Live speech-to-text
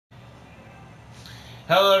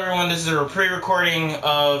Hello everyone, this is a pre-recording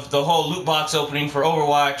of the whole loot box opening for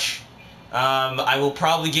Overwatch. I will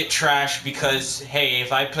probably get trash because, hey,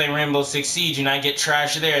 if I play Rainbow Six Siege and I get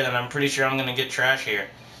trash there, then I'm pretty sure I'm gonna get trash here.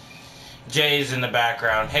 Jay is in the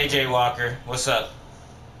background. Hey Jay Walker, what's up?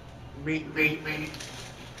 Me.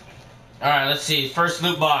 Alright, let's see. First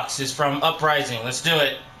loot box is from Uprising. Let's do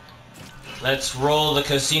it. Let's roll the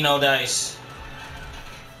casino dice.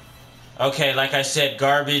 Okay, like I said,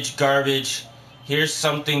 garbage, garbage. Here's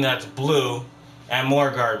something that's blue, and more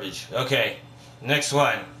garbage. Okay, next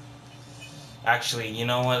one. Actually, you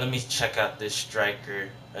know what? Let me check out this striker.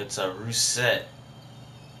 It's a Rousset.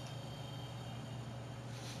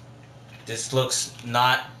 This looks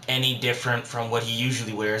not any different from what he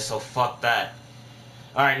usually wears, so fuck that.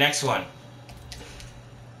 Alright, next one.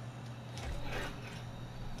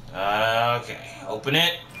 Okay, open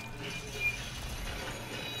it.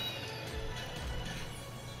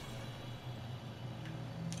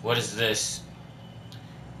 What is this?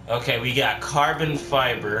 Okay, we got carbon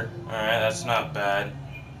fiber. Alright, that's not bad.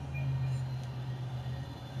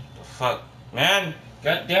 The fuck? Man,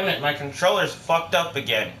 god damn it, my controller's fucked up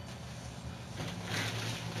again.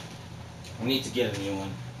 I need to get a new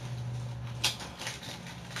one.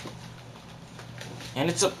 And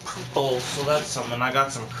it's a purple, so that's something. I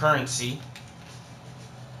got some currency.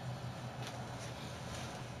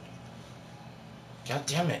 God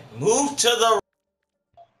damn it. Move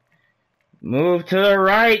to the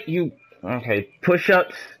right, you. Okay,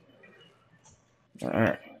 push-ups.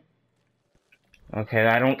 Alright. Okay,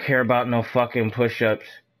 I don't care about no fucking push-ups.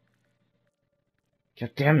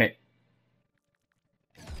 God damn it.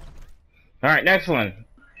 Alright, next one.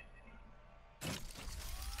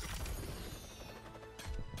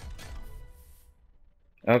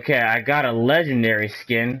 Okay, I got a legendary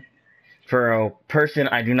skin for a person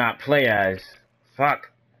I do not play as.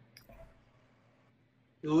 Fuck.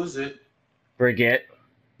 Who is it? Brigitte.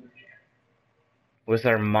 With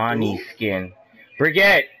her Mani Who? skin.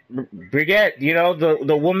 Brigitte! Brigitte, you know,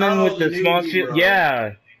 the woman with Oh, the the small newbie, shield? bro.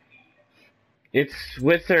 Yeah. It's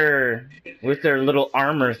with her little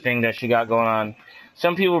armor thing that she got going on.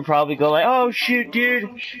 Some people probably go like, "Oh shoot, dude,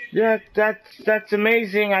 that's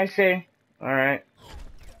amazing." I say, "All right,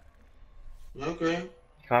 Okay. As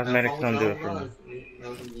cosmetics long as don't do y'all it for me. guys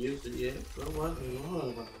haven't used it yet.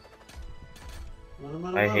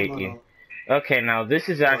 I hate you." Okay, now this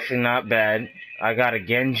is What? actually not bad. I got a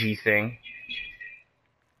Genji thing.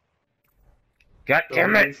 God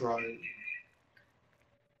damn Don't it! even try it.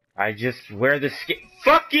 I just wear the skin.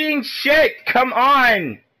 Fucking shit! Come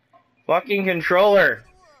on! Fucking controller.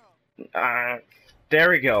 Uh, there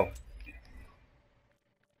we go.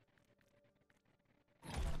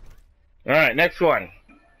 All right, next one.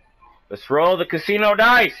 Let's roll the casino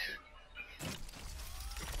dice.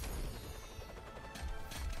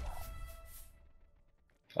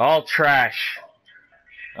 All trash.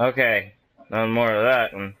 Okay, no more of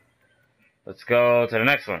that. Let's go to the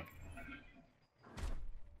next one.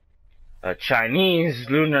 A Chinese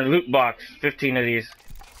lunar loot box. 15 of these.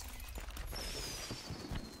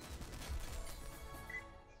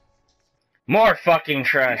 More fucking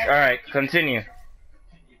trash. Alright, continue.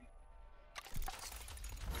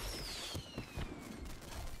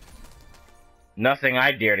 Nothing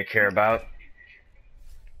I dare to care about.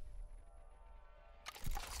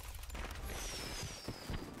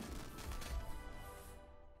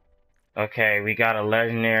 Okay, we got a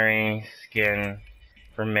legendary skin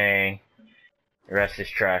for May. The rest is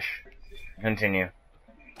trash. Continue.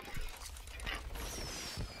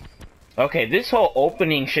 Okay, this whole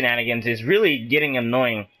opening shenanigans is really getting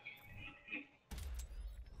annoying.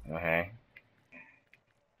 Okay.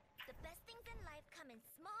 The best things in life come in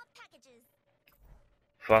small packages.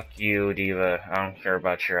 Fuck you, Diva. I don't care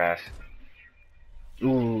about your ass.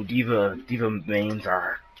 Ooh, Diva mains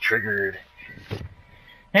are triggered.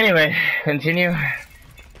 Anyway, continue.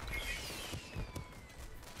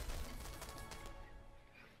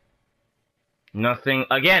 Nothing,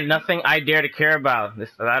 again, nothing I dare to care about.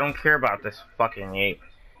 I don't care about this fucking ape.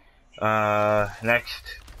 Next.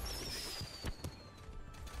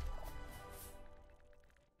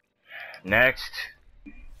 Next.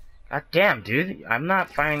 God damn, dude, I'm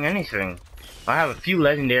not finding anything. I have a few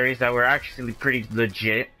legendaries that were actually pretty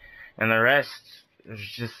legit, and the rest is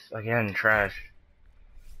just, again, trash.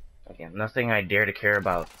 Again, nothing I dare to care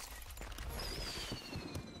about.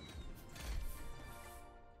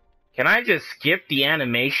 Can I just skip the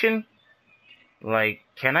animation? Like,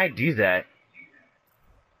 can I do that?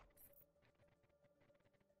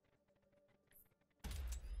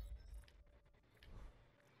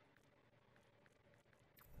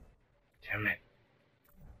 Damn it.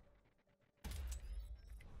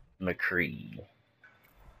 McCree.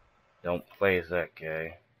 Don't play as that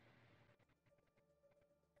guy.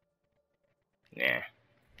 Nah.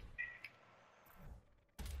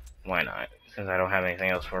 Why not? Since I don't have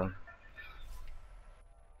anything else for him.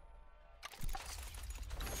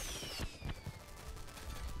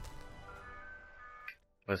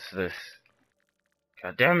 What's this?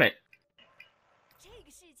 God damn it!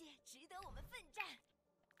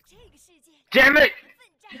 Damn it!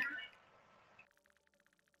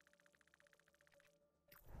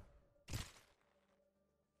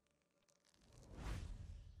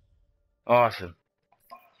 Awesome.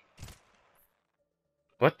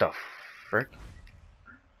 What the frick?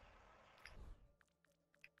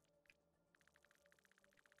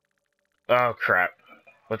 Oh crap.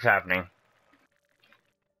 What's happening?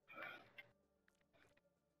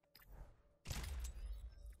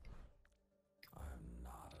 I'm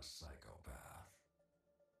not a psychopath.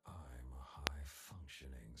 I'm a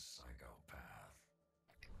high-functioning psychopath.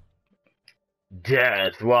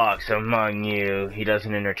 Death walks among you. He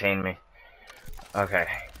doesn't entertain me. Okay.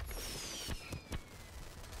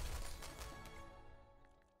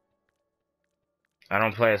 I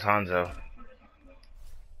don't play as Hanzo.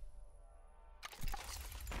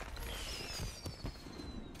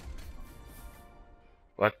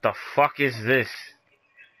 What the fuck is this?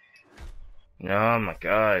 Oh my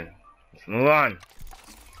god. Let's move on.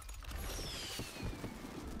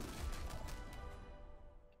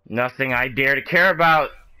 Nothing I dare to care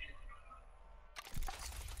about.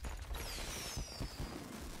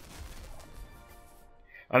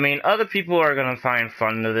 I mean, other people are gonna find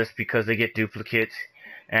fun to this because they get duplicates.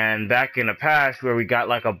 And back in the past, where we got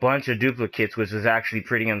like a bunch of duplicates, which was actually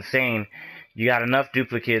pretty insane, you got enough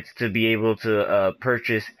duplicates to be able to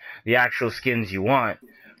purchase the actual skins you want.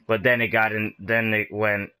 But then it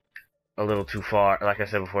went a little too far. Like I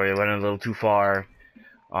said before, it went a little too far.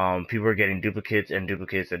 People were getting duplicates and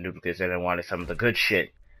duplicates and duplicates, and they wanted some of the good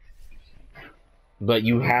shit. But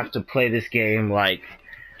you have to play this game like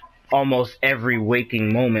almost every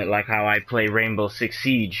waking moment, like how I play Rainbow Six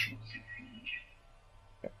Siege,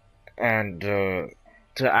 and to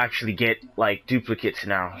actually get like duplicates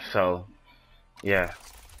now. So yeah.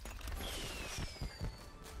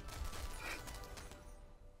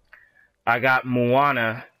 I got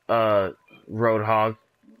Moana Roadhog.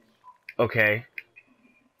 Okay.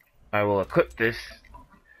 I will equip this,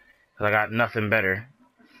 because I got nothing better.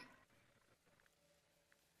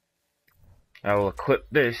 I will equip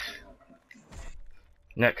this.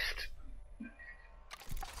 Next.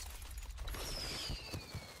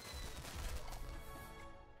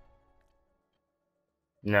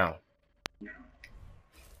 No.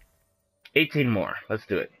 18 more. Let's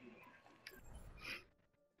do it.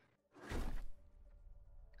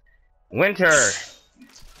 Winter!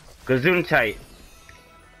 Gesundheit.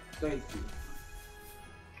 Thank you.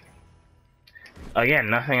 Again,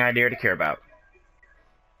 nothing I dare to care about.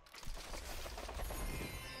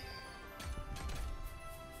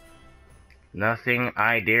 Nothing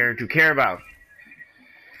I dare to care about.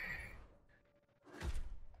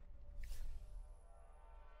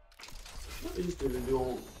 What are you gonna do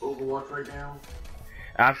on Overwatch right now?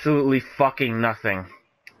 Absolutely fucking nothing.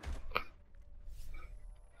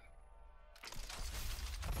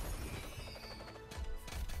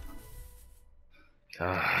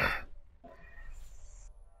 Ugh.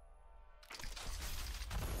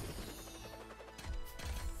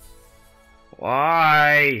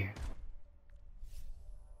 Why?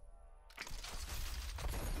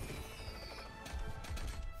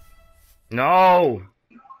 No!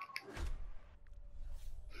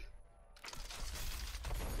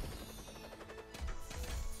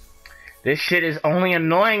 This shit is only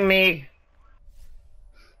annoying me!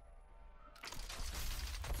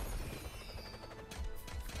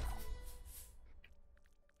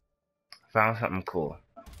 Found something cool.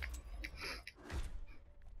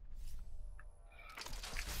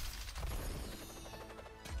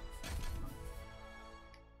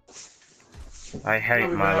 I hate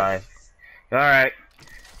my life. Alright.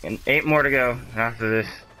 And 8 more to go after this.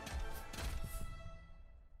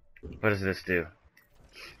 What does this do?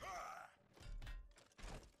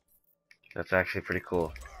 That's actually pretty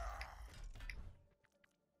cool.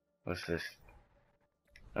 What's this?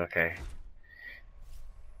 Okay.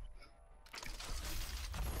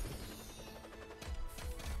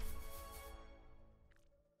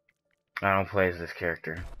 I don't play as this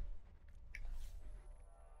character.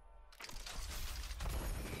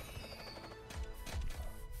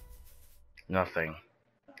 Nothing.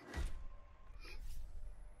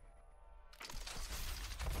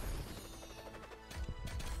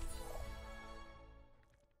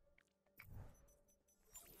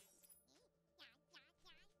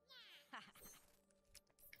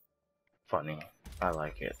 funny. I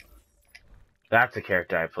like it. That's a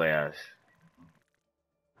character I play as.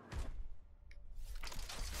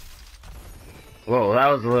 Whoa, that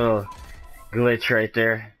was a little glitch right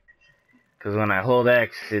there. Because when I hold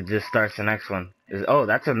X, it just starts the next one. Oh,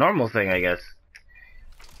 that's a normal thing, I guess.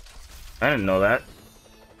 I didn't know that.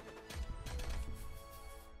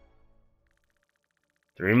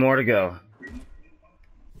 3 more to go.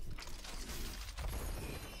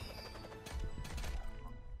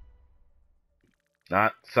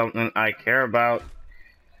 Not something I care about.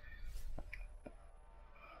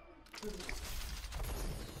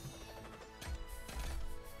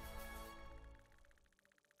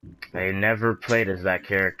 I never played as that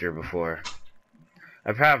character before.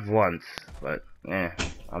 I've had once, but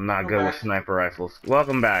I'm not good with sniper rifles.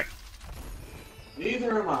 Welcome back.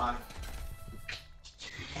 Neither am I.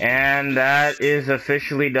 And that is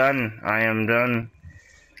officially done. I am done.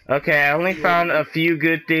 Okay, I only found a few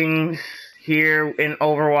good things here in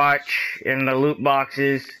Overwatch in the loot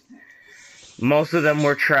boxes. Most of them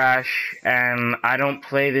were trash, and I don't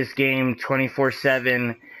play this game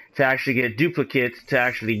 24/7 to actually get duplicates to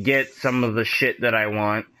actually get some of the shit that I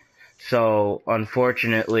want. So,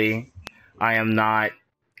 unfortunately, I am not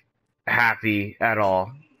happy at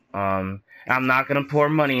all. I'm not gonna pour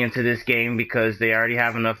money into this game because they already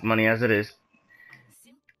have enough money as it is.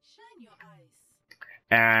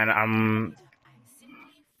 And I'm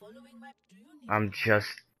just,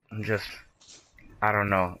 I don't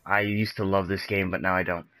know. I used to love this game, but now I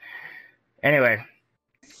don't. Anyway,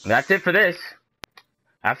 that's it for this.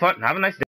 Have fun. Have a nice day.